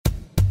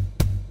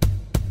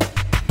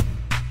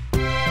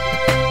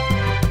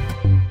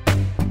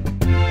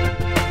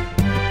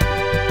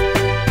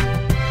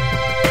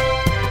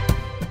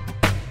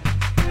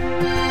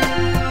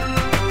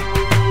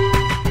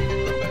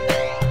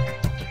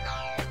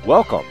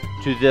Welcome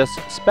to this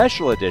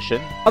special edition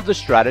of the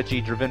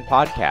StrategyDriven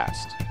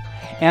Podcast,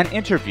 an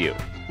interview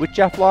with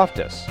Geoff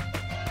Loftus,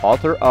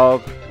 author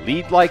of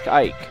Lead Like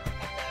Ike,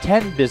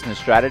 10 Business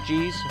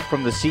Strategies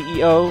from the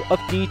CEO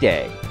of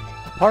D-Day,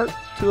 Part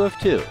 2 of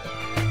 2.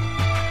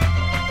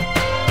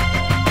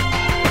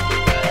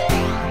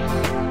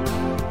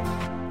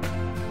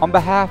 On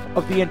behalf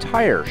of the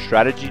entire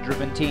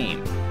StrategyDriven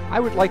team, I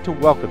would like to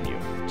welcome you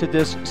to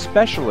this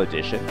special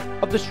edition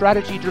of the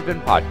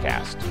StrategyDriven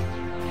Podcast,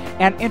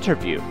 an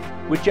interview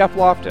with Geoff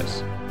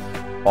Loftus,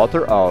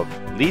 author of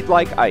Lead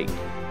Like Ike,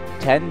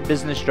 10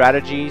 Business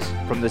Strategies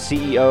from the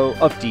CEO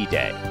of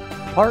D-Day,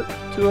 Part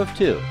 2 of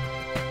 2.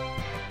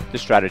 The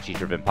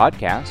StrategyDriven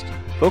Podcast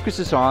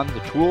focuses on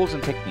the tools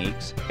and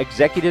techniques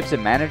executives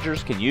and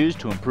managers can use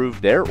to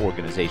improve their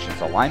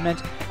organization's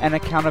alignment and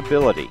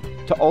accountability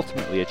to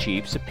ultimately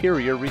achieve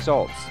superior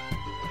results.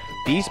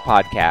 These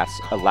podcasts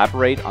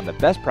elaborate on the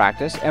best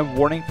practice and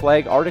warning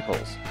flag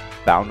articles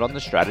found on the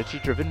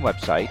StrategyDriven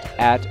website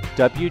at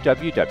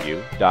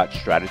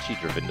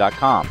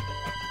www.strategydriven.com.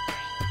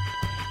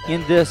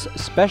 In this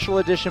special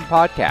edition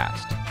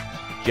podcast,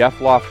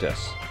 Geoff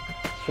Loftus,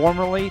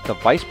 formerly the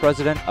Vice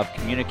President of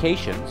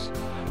Communications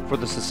for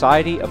the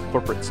Society of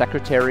Corporate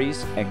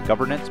Secretaries and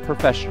Governance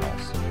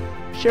Professionals,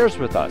 shares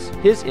with us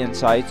his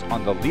insights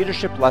on the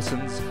leadership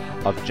lessons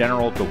of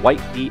General Dwight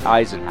D.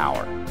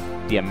 Eisenhower,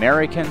 the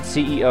American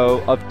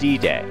CEO of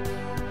D-Day,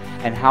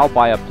 and how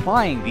by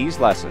applying these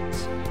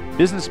lessons,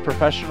 business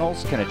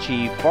professionals can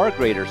achieve far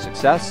greater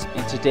success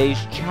in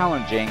today's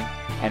challenging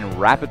and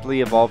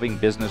rapidly evolving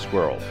business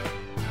world.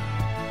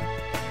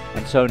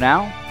 And so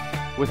now,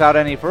 without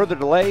any further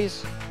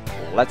delays,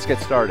 let's get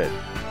started.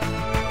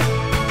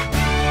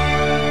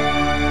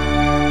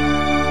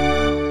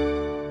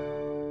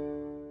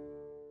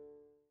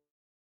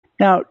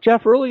 Now,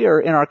 Geoff,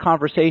 earlier in our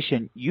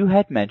conversation, you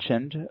had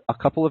mentioned a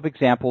couple of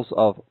examples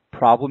of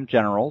problem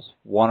generals.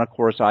 One, of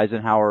course,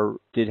 Eisenhower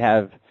did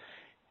have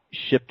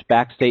shipped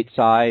back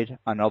stateside.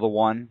 Another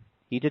one,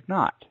 he did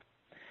not.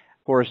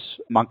 Of course,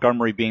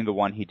 Montgomery being the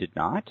one he did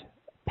not.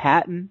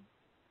 Patton,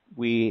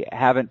 we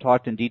haven't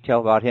talked in detail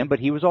about him, but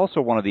he was also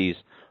one of these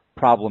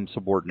problem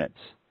subordinates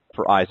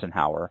for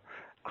Eisenhower.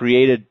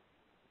 Created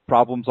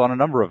problems on a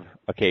number of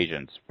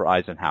occasions for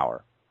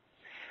Eisenhower.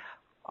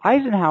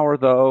 Eisenhower,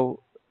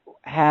 though,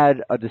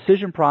 had a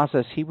decision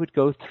process he would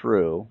go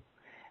through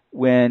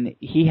when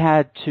he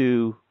had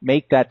to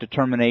make that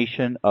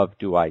determination of,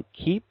 do I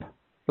keep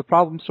the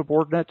problem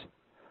subordinate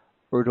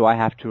or do I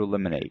have to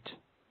eliminate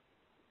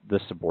the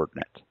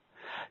subordinate?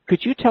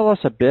 Could you tell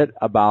us a bit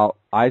about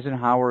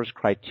Eisenhower's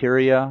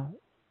criteria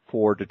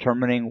for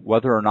determining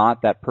whether or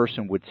not that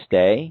person would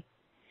stay?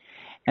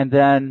 And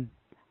then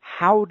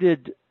how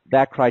did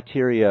that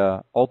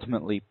criteria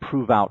ultimately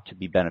prove out to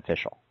be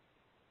beneficial?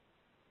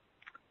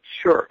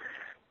 Sure.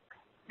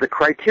 The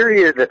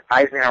criteria that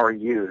Eisenhower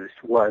used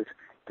was,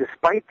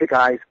 despite the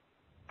guy's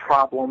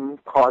problem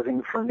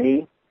causing for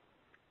me,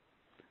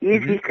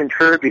 is he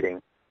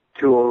contributing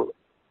to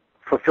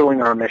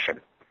fulfilling our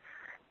mission?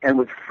 And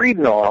with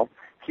Friedenau,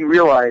 he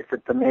realized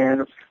that the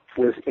man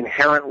was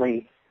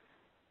inherently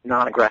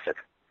non-aggressive,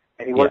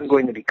 and he wasn't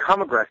going to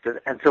become aggressive,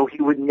 and so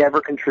he would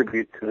never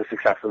contribute to the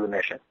success of the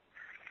mission.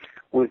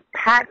 With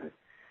Patton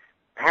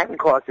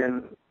caused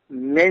him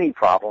many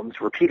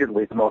problems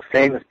repeatedly, the most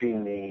famous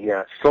being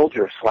the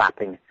soldier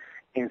slapping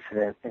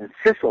incident in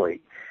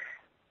Sicily.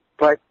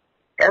 But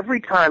every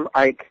time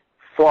Ike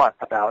thought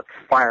about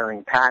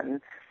firing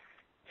Patton,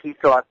 he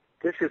thought,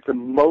 this is the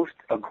most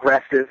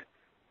aggressive,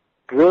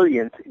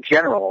 brilliant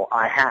general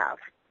I have.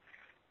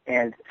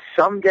 And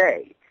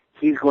someday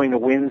he's going to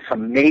win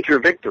some major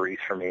victories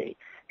for me,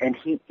 and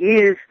he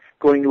is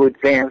going to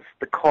advance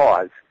the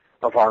cause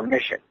of our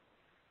mission.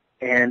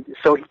 And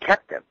so he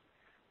kept him.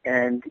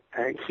 And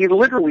he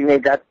literally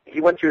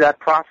he went through that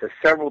process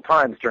several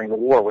times during the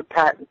war with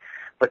Patton.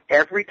 But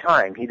every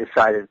time he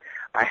decided,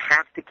 I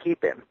have to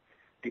keep him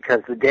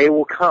because the day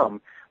will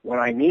come when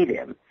I need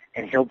him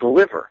and he'll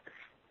deliver.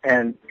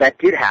 And that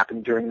did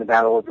happen during the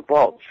Battle of the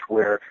Bulge,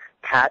 where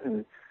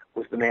Patton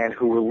was the man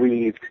who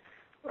relieved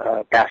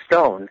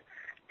Bastogne.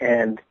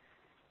 And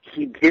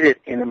he did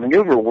it in a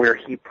maneuver where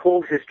he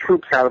pulled his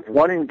troops out of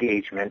one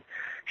engagement,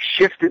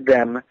 shifted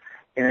them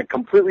in a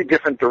completely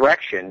different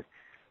direction,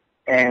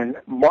 and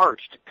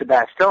marched to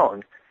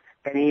Bastogne,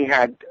 and he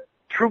had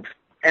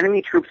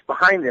enemy troops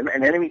behind him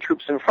and enemy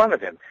troops in front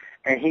of him,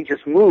 and he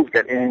just moved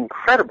at an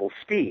incredible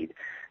speed.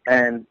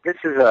 And this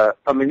is a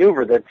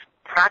maneuver that's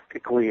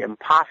practically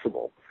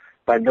impossible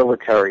by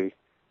military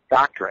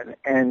doctrine,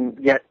 and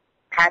yet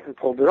Patton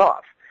pulled it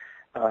off.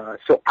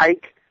 So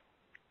Ike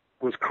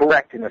was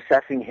correct in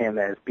assessing him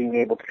as being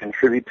able to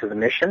contribute to the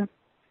mission.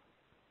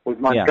 With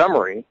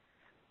Montgomery,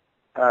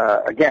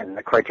 again,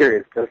 the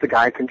criteria is, does the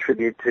guy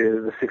contribute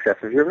to the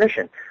success of your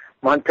mission?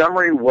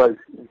 Montgomery was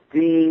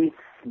the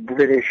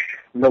British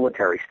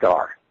military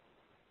star.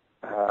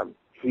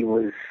 He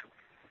was,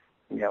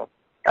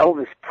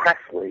 Elvis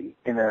Presley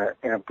in a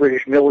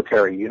British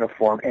military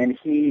uniform, and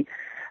the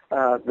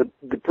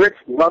Brits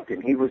loved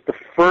him. He was the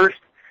first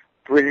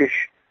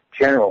British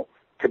general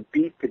to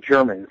beat the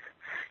Germans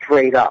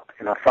straight up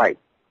in a fight.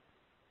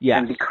 Yes.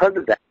 And because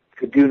of that, he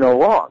could do no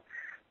wrong.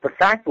 The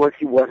fact was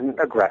he wasn't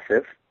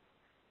aggressive,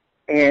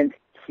 and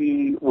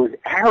he was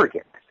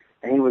arrogant,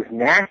 and he was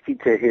nasty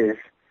to his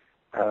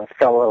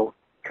fellow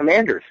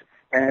commanders,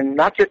 and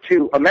not just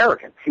to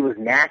Americans. He was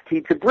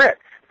nasty to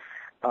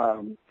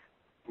Brits.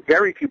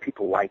 Very few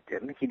people liked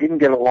him. He didn't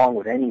get along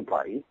with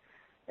anybody,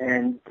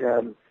 and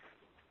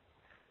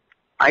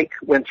Ike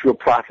went through a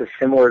process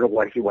similar to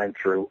what he went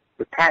through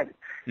with Patton.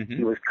 Mm-hmm.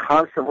 He was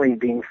constantly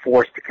being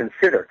forced to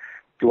consider,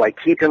 do I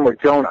keep him or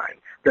don't I?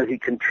 Does he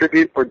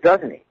contribute or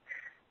doesn't he?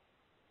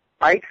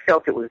 Ike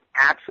felt it was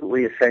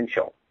absolutely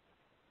essential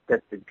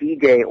that the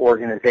D-Day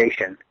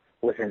organization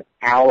was an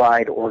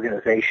allied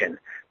organization,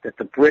 that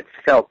the Brits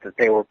felt that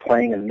they were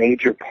playing a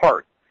major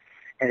part.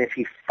 And if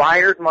he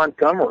fired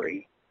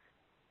Montgomery,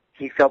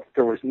 he felt that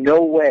there was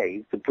no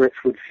way the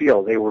Brits would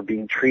feel they were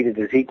being treated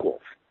as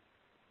equals.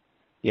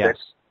 Yes.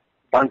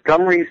 That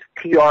Montgomery's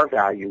PR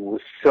value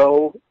was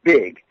so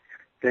big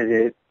that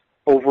it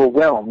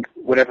overwhelmed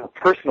whatever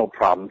personal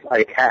problems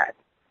Ike had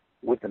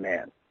with the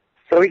man.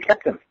 So he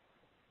kept him.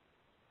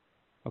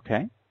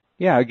 Okay.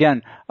 Yeah,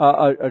 again,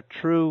 a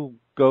true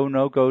go,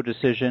 no-go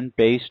decision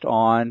based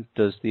on,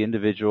 does the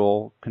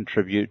individual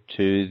contribute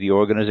to the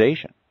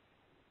organization?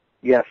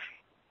 Yes.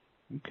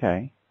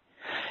 Okay.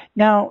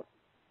 Now,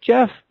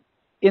 Geoff,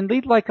 in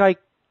Lead Like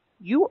Ike,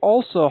 you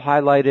also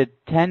highlighted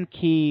 10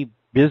 key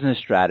business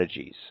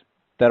strategies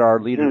that our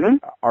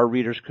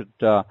readers could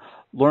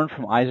learn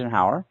from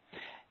Eisenhower.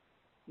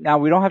 Now,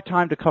 we don't have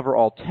time to cover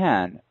all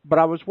 10, but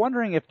I was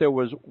wondering if there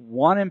was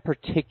one in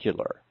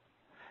particular,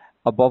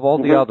 above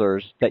all the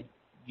others, that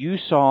you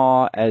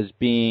saw as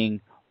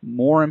being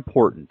more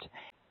important.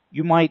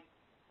 You might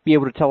be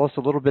able to tell us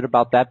a little bit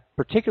about that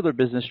particular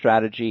business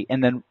strategy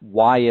and then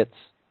why it's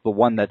the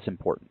one that's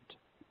important.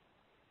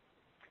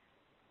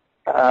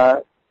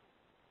 The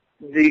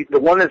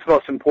one that's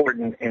most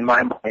important in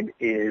my mind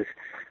is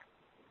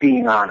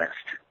being honest.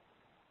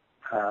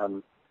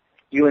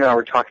 You and I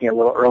were talking a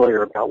little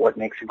earlier about what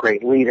makes a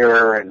great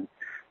leader and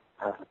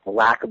the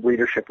lack of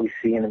leadership we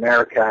see in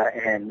America,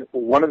 and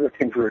one of the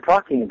things we were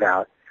talking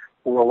about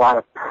were a lot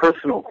of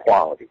personal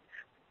qualities,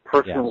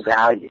 personal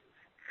values.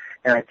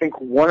 And I think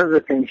one of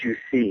the things you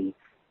see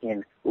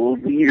in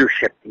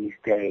leadership these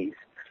days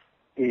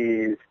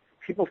is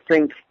people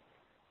think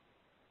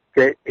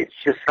that it's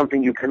just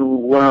something you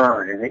can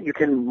learn and that you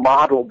can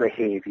model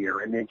behavior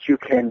and that you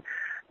can,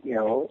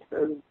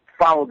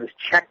 follow this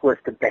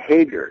checklist of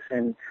behaviors.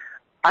 And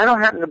I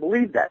don't happen to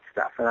believe that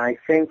stuff. And I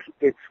think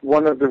it's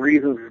one of the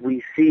reasons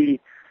we see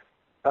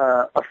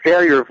a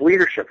failure of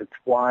leadership. It's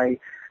why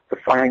the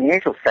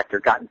financial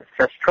sector got into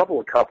such trouble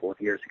a couple of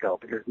years ago,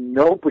 because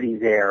nobody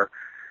there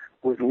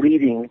was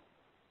leading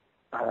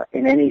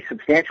in any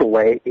substantial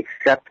way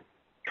except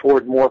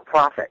toward more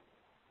profit.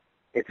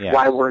 It's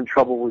why we're in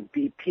trouble with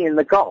BP in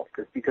the Gulf.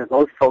 It's because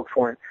those folks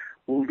weren't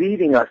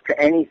leading us to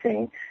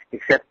anything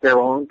except their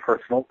own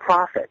personal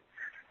profit.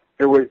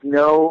 There was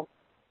no,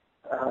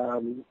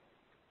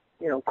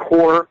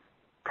 core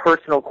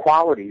personal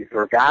qualities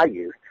or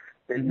values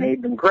that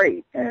made them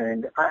great.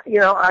 And,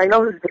 I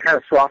know this is the kind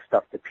of soft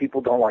stuff that people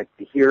don't like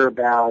to hear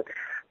about.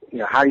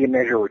 How do you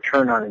measure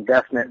return on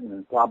investment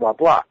and blah, blah,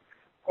 blah.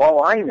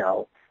 All I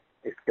know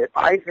is that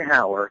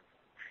Eisenhower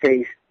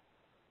faced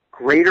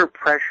greater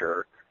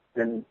pressure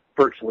than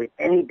virtually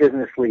any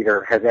business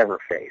leader has ever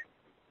faced.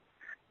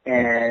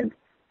 And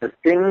the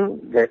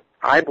thing that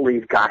I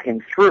believe got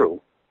him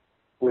through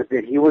was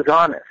that he was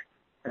honest.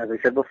 As I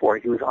said before,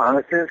 he was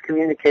honest in his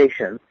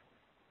communications,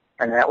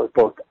 and that was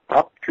both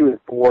up to his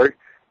board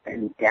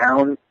and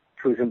down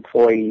to his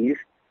employees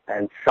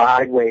and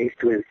sideways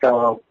to his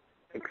fellow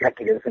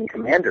executives and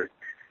commanders.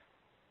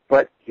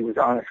 But he was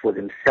honest with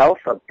himself,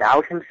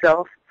 about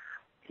himself.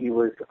 He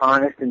was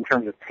honest in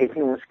terms of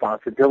taking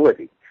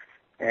responsibility.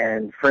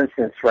 And, for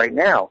instance, right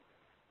now,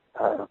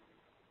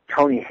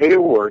 Tony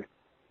Hayward,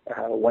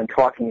 when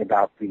talking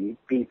about the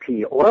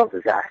BP oil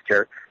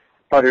disaster,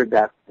 uttered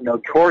that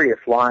notorious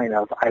line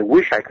of, "I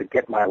wish I could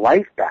get my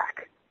life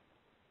back."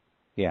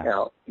 Yeah.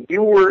 Now,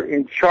 you were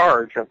in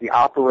charge of the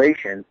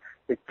operation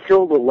that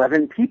killed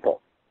 11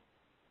 people,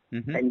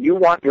 and you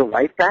want your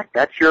life back?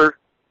 That's your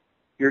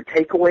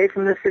takeaway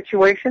from this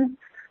situation?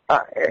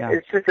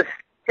 It's just a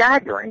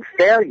staggering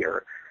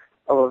failure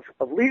of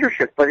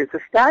leadership, but it's a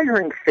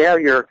staggering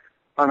failure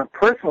on a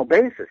personal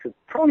basis. It's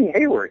Tony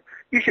Hayward.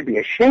 You should be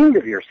ashamed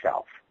of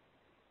yourself.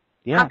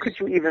 Yes. How could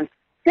you even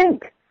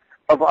think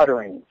of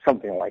uttering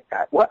something like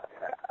that? What?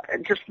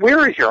 Just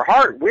where is your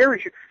heart? Where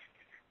is your?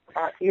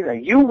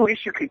 You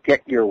wish you could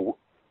get your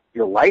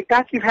life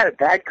back. You've had a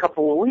bad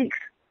couple of weeks.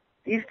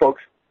 These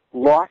folks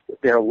lost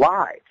their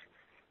lives,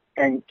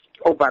 and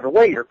oh, by the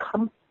way, your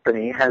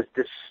company has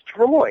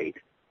destroyed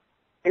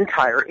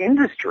entire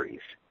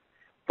industries.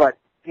 But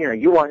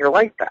you want your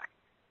life back.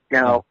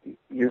 Now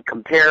you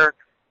compare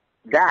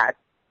that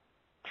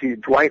to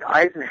Dwight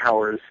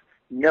Eisenhower's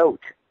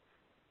note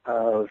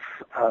of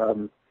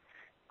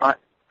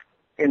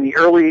in the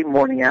early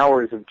morning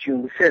hours of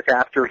June 5th,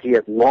 after he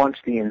had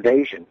launched the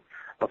invasion,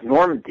 of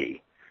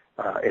Normandy.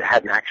 It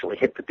hadn't actually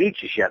hit the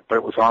beaches yet, but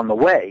it was on the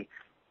way.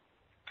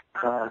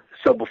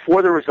 So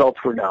before the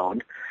results were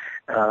known,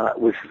 it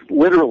was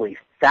literally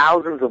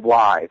thousands of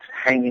lives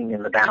hanging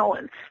in the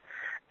balance,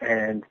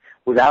 and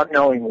without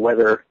knowing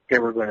whether they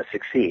were going to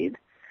succeed,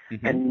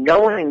 and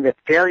knowing that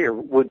failure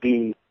would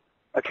be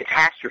a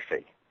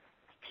catastrophe,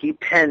 he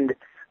penned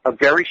a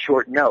very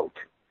short note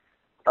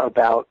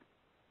about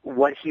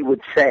what he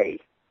would say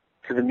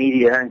to the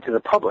media and to the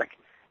public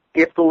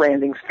if the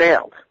landings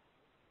failed.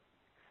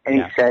 And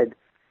he said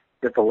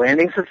that the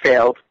landings have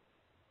failed,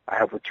 I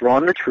have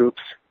withdrawn the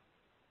troops,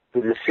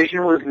 the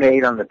decision was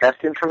made on the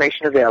best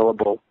information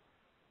available,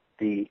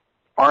 the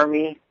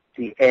Army,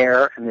 the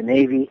Air, and the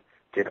Navy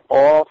did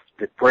all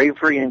that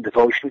bravery and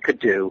devotion could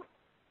do.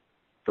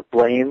 The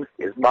blame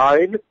is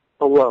mine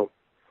alone.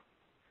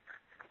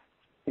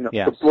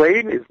 The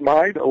blame is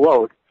mine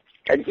alone.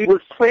 And he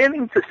was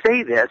planning to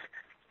say this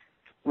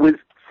with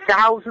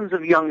thousands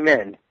of young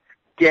men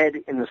dead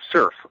in the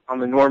surf on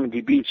the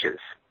Normandy beaches.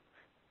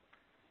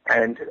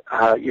 And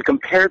you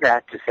compare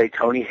that to, say,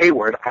 Tony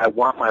Hayward, I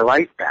want my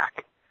life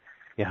back.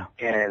 Yeah.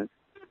 And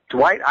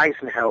Dwight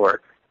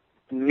Eisenhower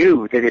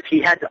knew that if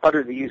he had to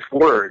utter these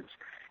words,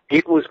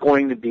 it was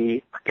going to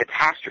be a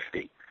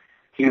catastrophe.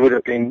 He would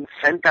have been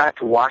sent back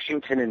to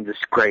Washington in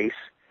disgrace.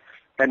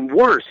 And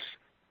worse,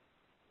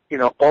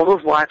 all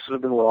those lives would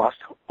have been lost.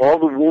 All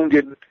the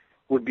wounded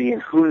would be in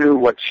who knew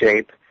what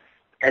shape.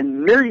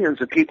 And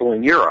millions of people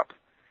in Europe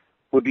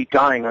would be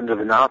dying under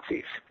the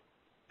Nazis.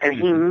 And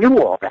he knew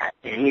all that,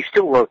 and he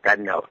still wrote that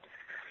note.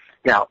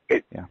 Now,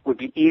 it would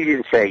be easy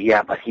to say,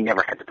 but he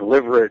never had to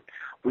deliver it.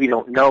 We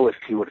don't know if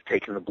he would have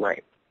taken the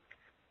blame.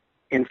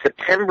 In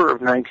September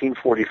of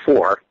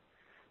 1944,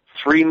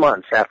 3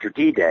 months after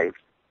D-Day,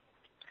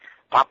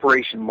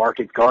 Operation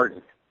Market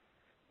Garden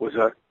was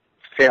a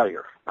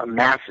failure, a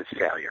massive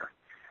failure.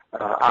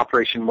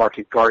 Operation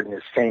Market Garden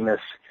is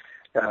famous.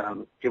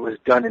 It was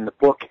done in the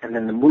book and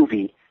then the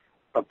movie,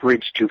 A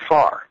Bridge Too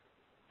Far.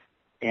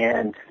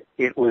 And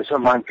it was a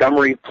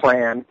Montgomery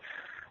plan,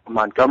 a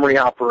Montgomery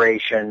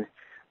operation.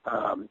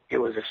 It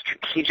was a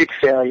strategic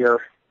failure.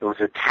 It was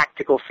a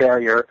tactical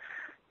failure.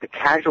 The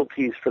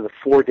casualties for the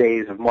 4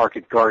 days of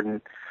Market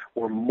Garden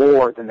were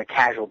more than the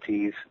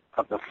casualties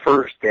of the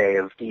first day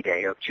of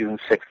D-Day, of June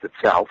 6th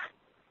itself.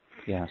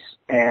 Yes.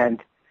 And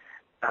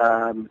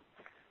when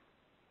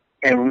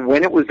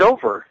it was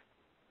over,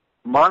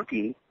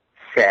 Monty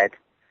said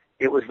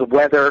it was the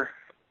weather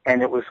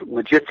and it was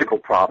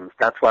logistical problems.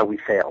 That's why we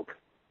failed.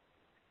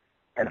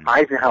 And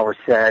Eisenhower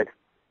said,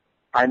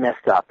 I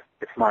messed up.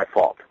 It's my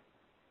fault.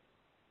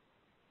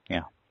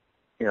 Yeah.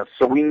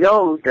 So we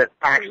know that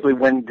actually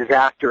when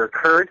disaster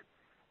occurred,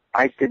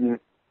 Ike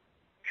didn't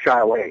shy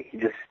away. He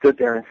just stood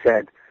there and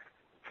said,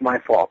 it's my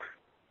fault.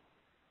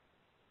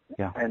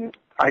 Yeah. And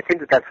I think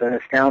that that's an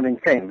astounding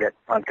thing, that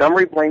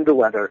Montgomery blamed the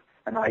weather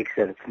and Ike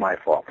said it's my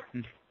fault.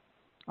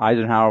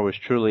 Eisenhower was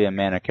truly a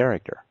man of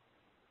character.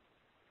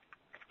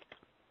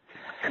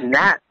 And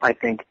that, I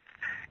think,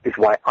 is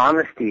why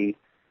honesty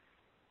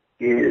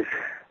is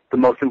the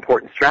most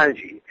important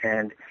strategy.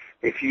 And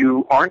if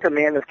you aren't a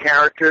man of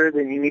character,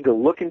 then you need to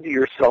look into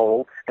your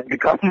soul and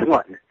become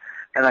one.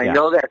 And I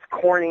know that's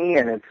corny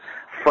and it's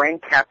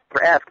Frank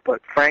Capra-esque,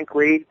 but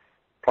frankly,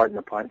 pardon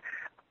the pun,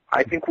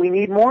 I think we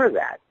need more of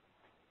that.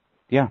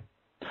 Yeah.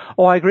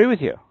 Oh, I agree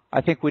with you.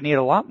 I think we need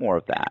a lot more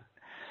of that.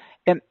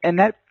 And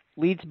that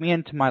leads me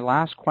into my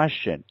last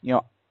question.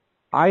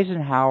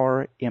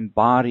 Eisenhower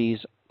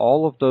embodies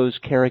all of those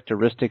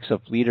characteristics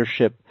of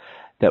leadership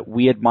that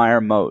we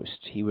admire most.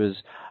 He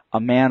was a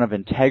man of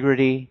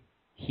integrity,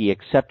 he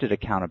accepted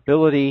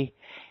accountability,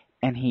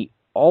 and he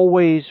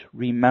always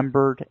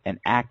remembered and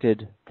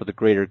acted for the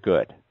greater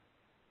good.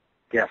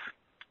 Yes.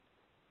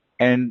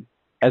 And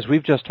as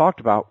we've just talked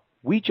about,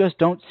 we just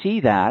don't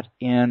see that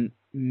in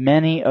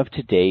many of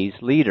today's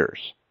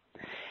leaders.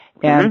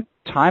 And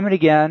time and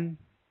again,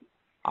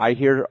 I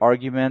hear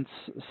arguments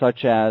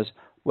such as,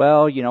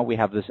 well, we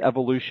have this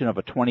evolution of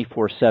a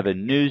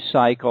 24/7 news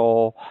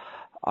cycle.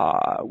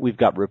 We've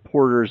got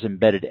reporters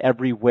embedded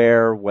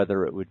everywhere,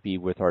 whether it would be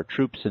with our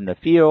troops in the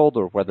field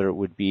or whether it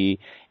would be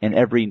in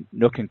every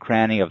nook and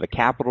cranny of the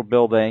Capitol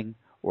building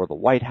or the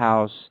White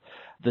House.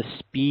 The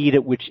speed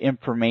at which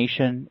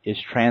information is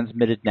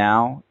transmitted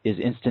now is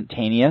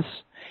instantaneous.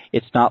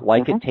 It's not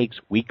like it takes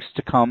weeks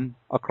to come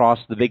across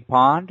the big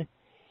pond.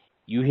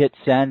 You hit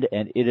send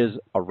and it is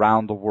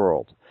around the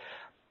world.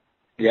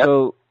 Yep.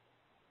 So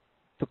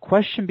the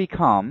question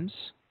becomes,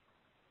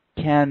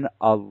 can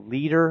a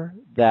leader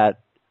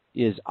that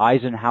is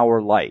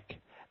Eisenhower-like,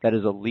 that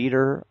is a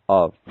leader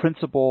of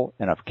principle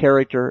and of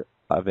character,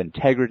 of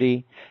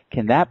integrity,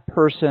 can that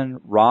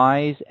person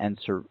rise and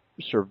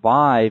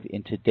survive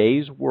in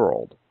today's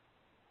world?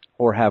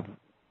 Or have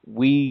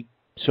we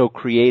so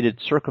created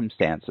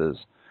circumstances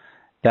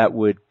that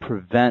would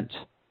prevent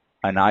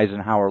an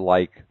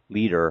Eisenhower-like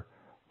leader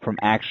from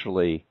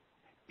actually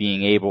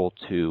being able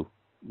to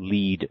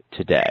lead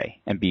today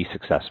and be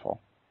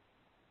successful?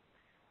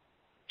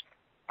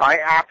 I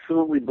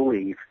absolutely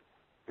believe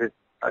that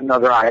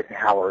another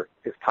Eisenhower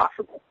is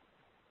possible.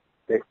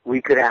 that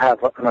we could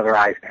have another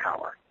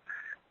Eisenhower.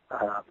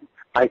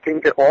 I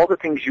think that all the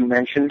things you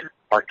mentioned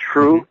are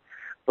true,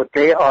 but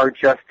they are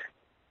just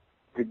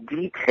the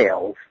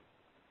details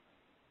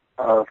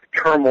of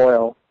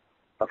turmoil,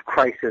 of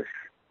crisis,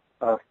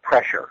 of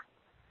pressure.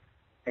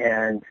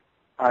 And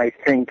I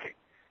think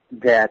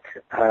that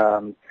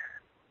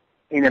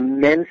in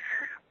immense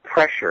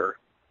pressure,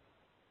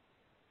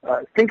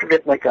 think of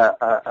it like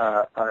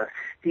a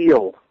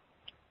steel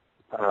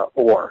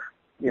ore,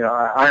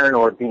 iron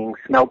ore being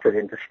smelted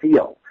into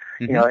steel.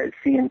 It's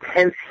the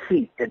intense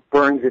heat that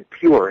burns it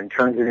pure and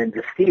turns it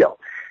into steel.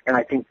 And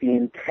I think the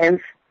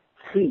intense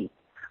heat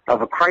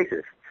of a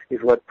crisis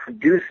is what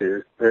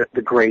produces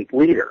the great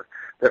leader,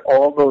 that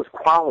all those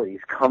qualities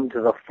come to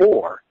the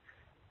fore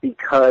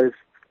because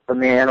the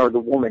man or the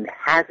woman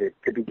has it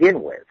to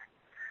begin with.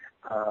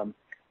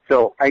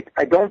 So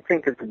I don't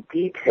think that the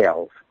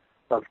details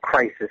of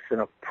crisis and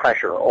of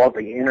pressure, all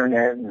the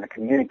internet and the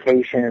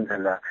communications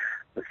and the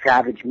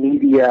savage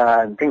media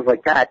and things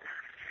like that,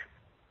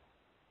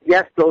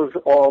 yes, those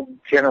all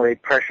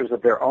generate pressures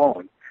of their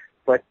own.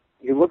 But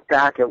you look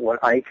back at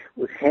what Ike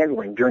was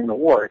handling during the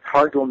war, it's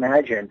hard to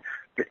imagine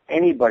that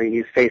anybody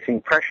is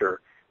facing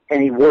pressure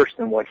any worse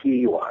than what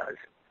he was.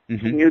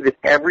 Mm-hmm. He knew that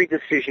every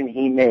decision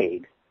he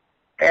made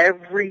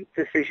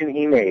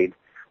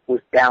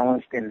was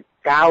balanced in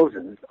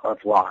thousands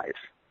of lives.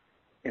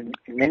 In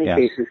many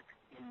cases,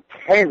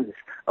 tens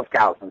of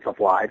thousands of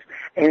lives.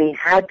 And he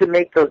had to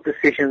make those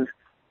decisions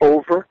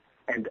over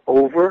and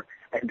over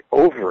and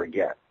over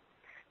again.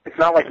 It's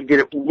not like he did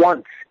it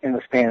once in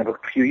the span of a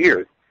few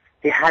years.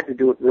 He had to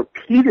do it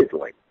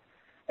repeatedly,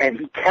 and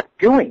he kept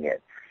doing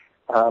it.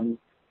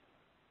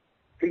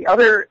 The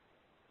other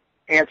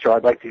answer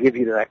I'd like to give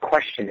you to that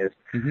question is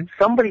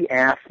somebody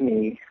asked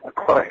me a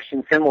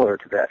question similar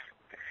to this,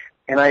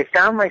 and I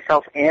found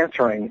myself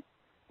answering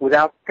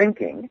without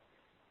thinking,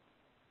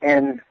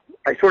 and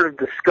I sort of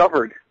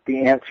discovered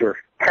the answer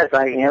as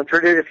I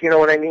answered it, if you know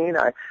what I mean.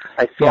 I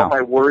saw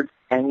my words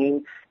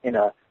hanging in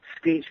a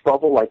speech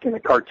bubble like in a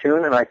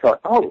cartoon, and I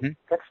thought,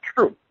 that's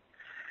true.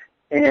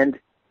 And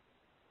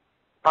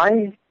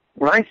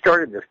when I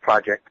started this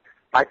project,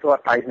 I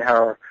thought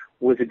Eisenhower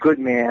was a good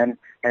man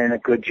and a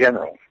good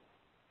general.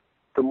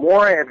 The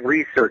more I have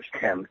researched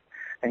him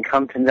and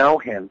come to know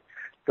him,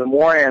 the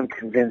more I am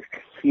convinced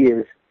he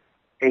is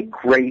a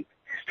great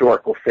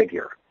historical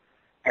figure.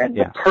 And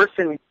the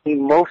person he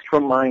most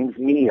reminds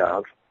me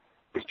of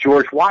is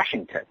George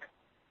Washington.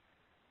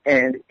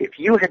 And if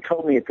you had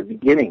told me at the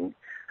beginning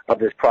of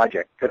this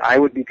project that I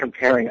would be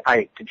comparing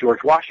Ike to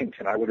George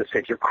Washington, I would have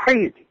said, you're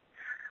crazy.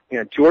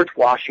 George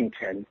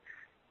Washington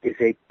is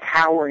a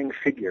towering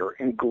figure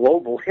in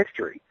global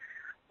history.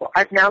 Well,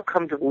 I've now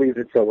come to believe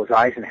that so was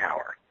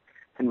Eisenhower.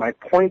 And my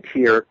point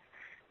here,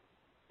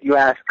 you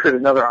asked, could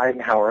another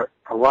Eisenhower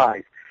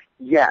arise?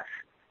 Yes.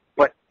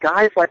 But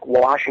guys like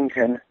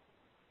Washington,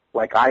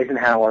 like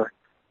Eisenhower,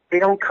 they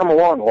don't come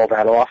along all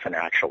that often,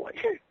 actually.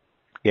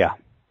 Yeah.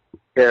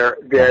 They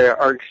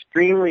are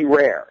extremely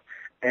rare.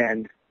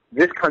 And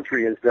this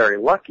country is very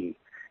lucky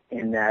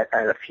in that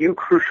at a few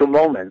crucial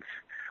moments,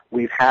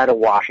 we've had a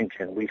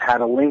Washington, we've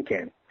had a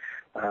Lincoln,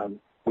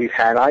 we've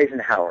had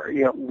Eisenhower.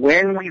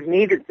 When we've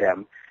needed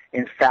them,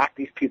 in fact,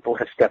 these people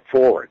have stepped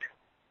forward.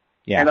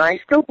 Yeah. And I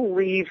still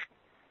believe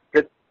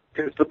that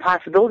there's the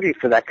possibility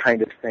for that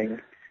kind of thing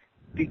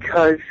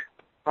because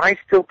I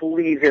still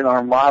believe in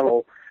our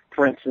model,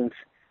 for instance,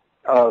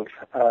 of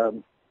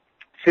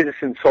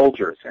citizen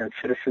soldiers and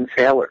citizen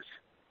sailors.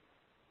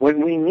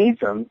 When we need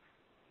them,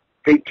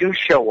 they do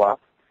show up,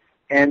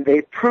 and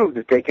they prove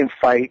that they can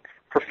fight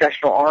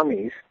professional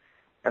armies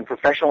and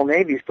professional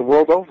navies the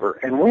world over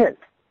and win.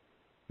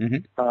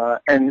 Mm-hmm.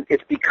 And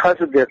it's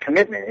because of their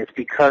commitment. It's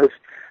because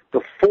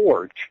the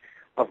forge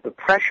of the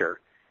pressure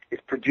is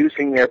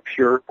producing their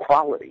pure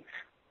qualities,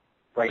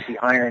 like the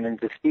iron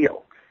into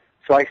steel.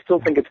 So I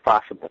still think it's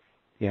possible.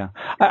 Yeah,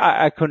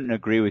 I couldn't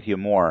agree with you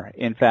more.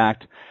 In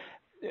fact,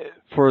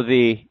 for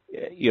the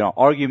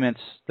arguments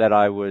that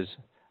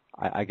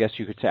I guess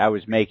you could say I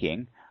was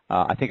making,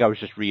 I think I was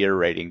just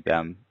reiterating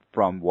them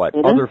from what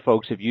other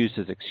folks have used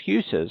as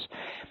excuses.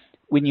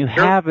 When you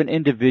have an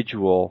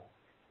individual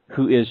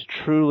who is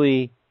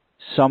truly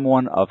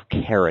someone of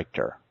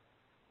character,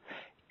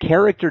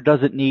 character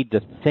doesn't need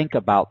to think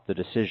about the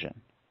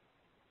decision.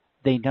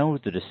 They know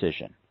the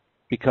decision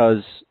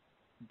because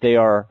they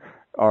are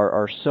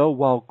so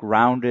well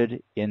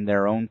grounded in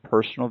their own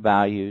personal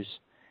values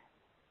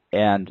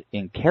and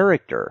in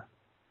character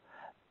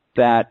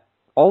that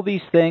all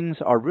these things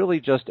are really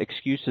just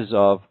excuses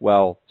of,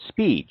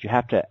 speed. You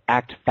have to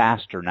act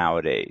faster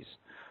nowadays.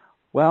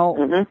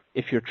 Well,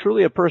 if you're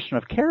truly a person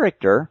of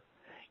character,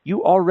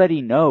 you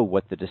already know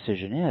what the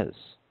decision is.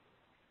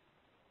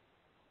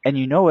 And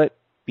you know it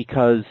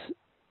because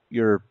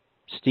you're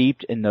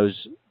steeped in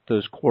those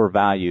core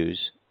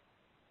values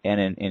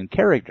and in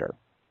character.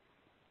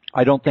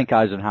 I don't think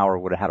Eisenhower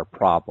would have had a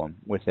problem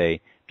with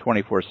a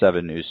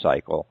 24/7 news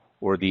cycle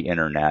or the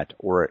internet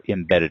or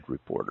embedded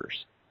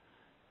reporters.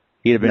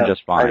 He'd have been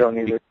just fine. I don't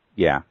either.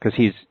 Yeah, because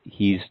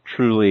he's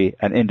truly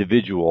an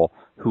individual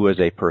who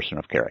is a person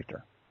of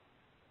character.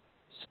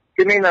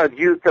 He may not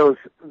use those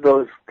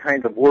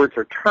kinds of words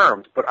or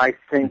terms, but I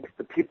think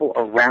the people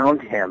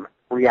around him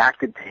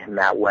reacted to him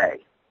that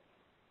way.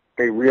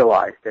 They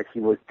realized that he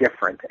was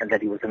different and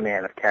that he was a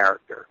man of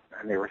character,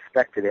 and they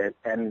respected it,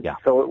 and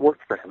so it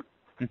worked for him.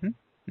 Mm-hmm.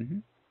 Mm-hmm.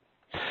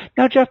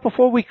 Now, Geoff,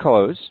 before we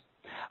close,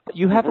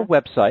 you have a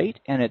website,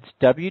 and it's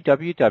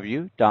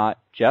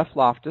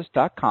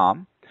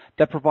www.geoffloftus.com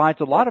that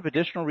provides a lot of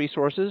additional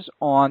resources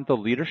on the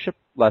leadership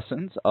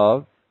lessons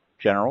of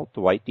General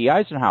Dwight D.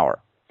 Eisenhower.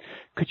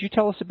 Could you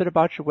tell us a bit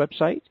about your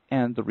website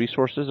and the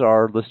resources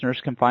our listeners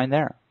can find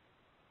there?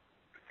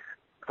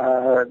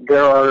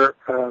 There are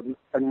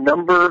a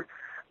number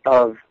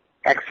of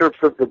excerpts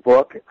of the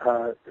book.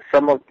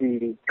 Some of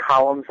the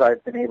columns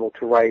I've been able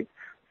to write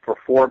for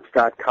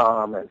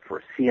Forbes.com and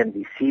for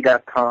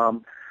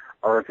CNBC.com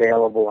are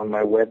available on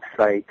my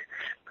website.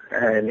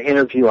 An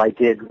interview I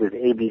did with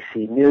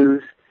ABC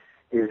News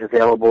is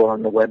available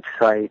on the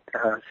website.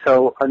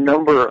 So a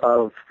number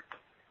of,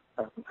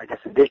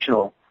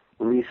 additional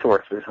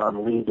resources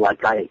on Lead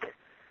Like Ike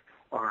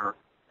are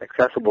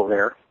accessible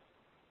there.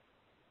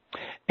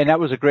 And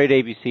that was a great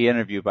ABC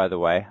interview, by the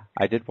way.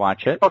 I did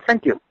watch it. Oh,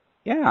 thank you.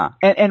 Yeah.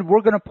 And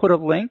we're going to put a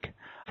link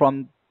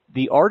from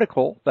the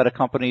article that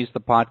accompanies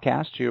the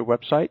podcast to your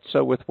website.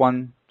 So with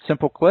one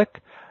simple click,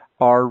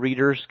 our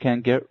readers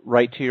can get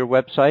right to your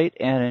website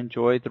and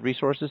enjoy the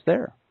resources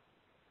there.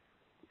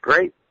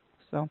 Great.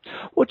 So,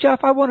 well,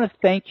 Geoff, I want to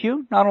thank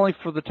you not only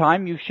for the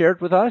time you shared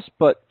with us,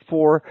 but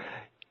for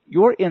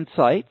your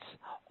insights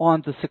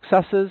on the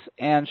successes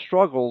and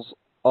struggles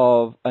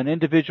of an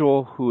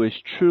individual who is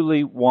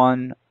truly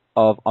one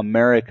of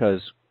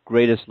America's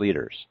greatest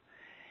leaders.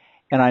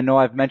 And I know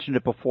I've mentioned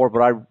it before,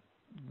 but I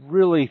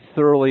really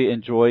thoroughly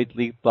enjoyed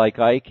Lead Like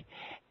Ike,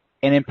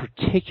 and in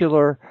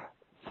particular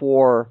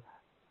for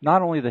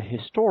not only the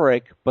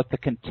historic, but the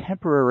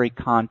contemporary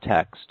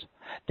context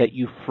that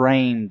you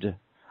framed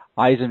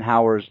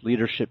Eisenhower's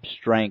leadership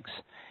strengths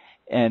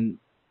and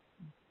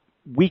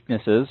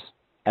weaknesses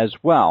as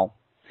well,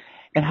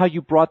 and how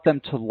you brought them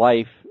to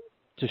life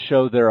to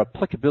show their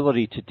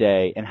applicability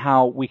today and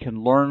how we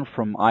can learn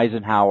from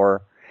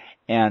Eisenhower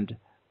and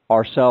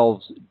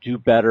ourselves do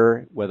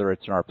better, whether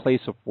it's in our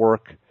place of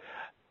work,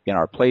 in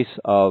our place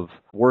of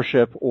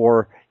worship,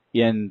 or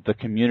in the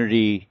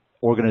community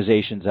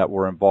organizations that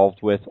we're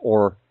involved with,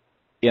 or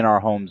in our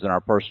homes and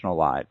our personal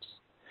lives.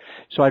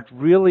 So I'd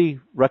really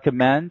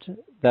recommend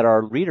that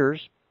our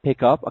readers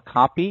pick up a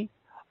copy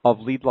of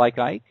Lead Like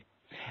Ike,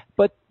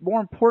 but more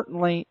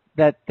importantly,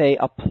 that they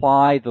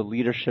apply the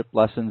leadership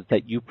lessons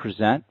that you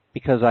present,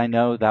 because I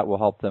know that will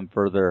help them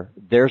further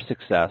their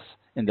success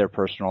in their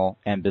personal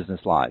and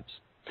business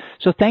lives.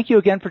 So thank you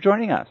again for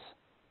joining us.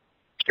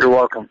 You're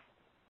welcome.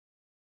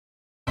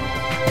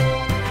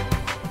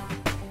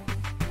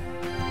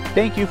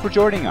 Thank you for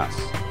joining us.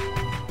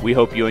 We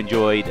hope you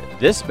enjoyed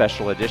this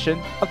special edition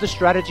of the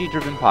Strategy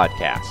Driven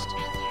Podcast.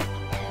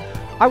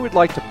 I would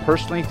like to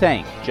personally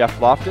thank Geoff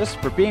Loftus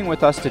for being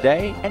with us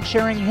today and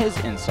sharing his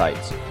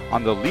insights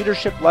on the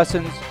leadership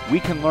lessons we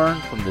can learn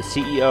from the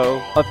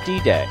CEO of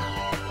D-Day.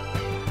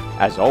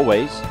 As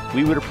always,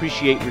 we would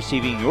appreciate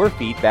receiving your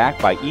feedback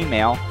by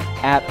email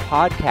at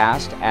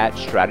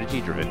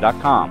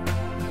podcast@strategydriven.com.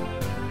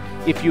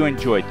 If you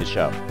enjoyed the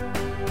show,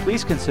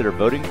 please consider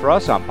voting for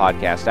us on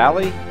Podcast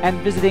Alley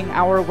and visiting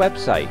our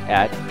website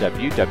at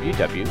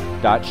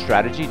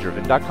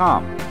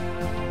www.strategydriven.com.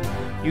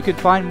 You can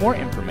find more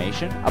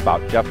information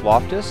about Geoff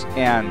Loftus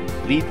and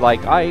Lead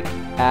Like Ike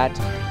at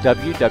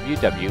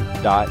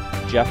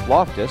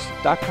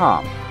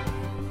www.geoffloftus.com.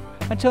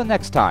 Until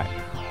next time,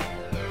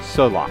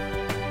 so long.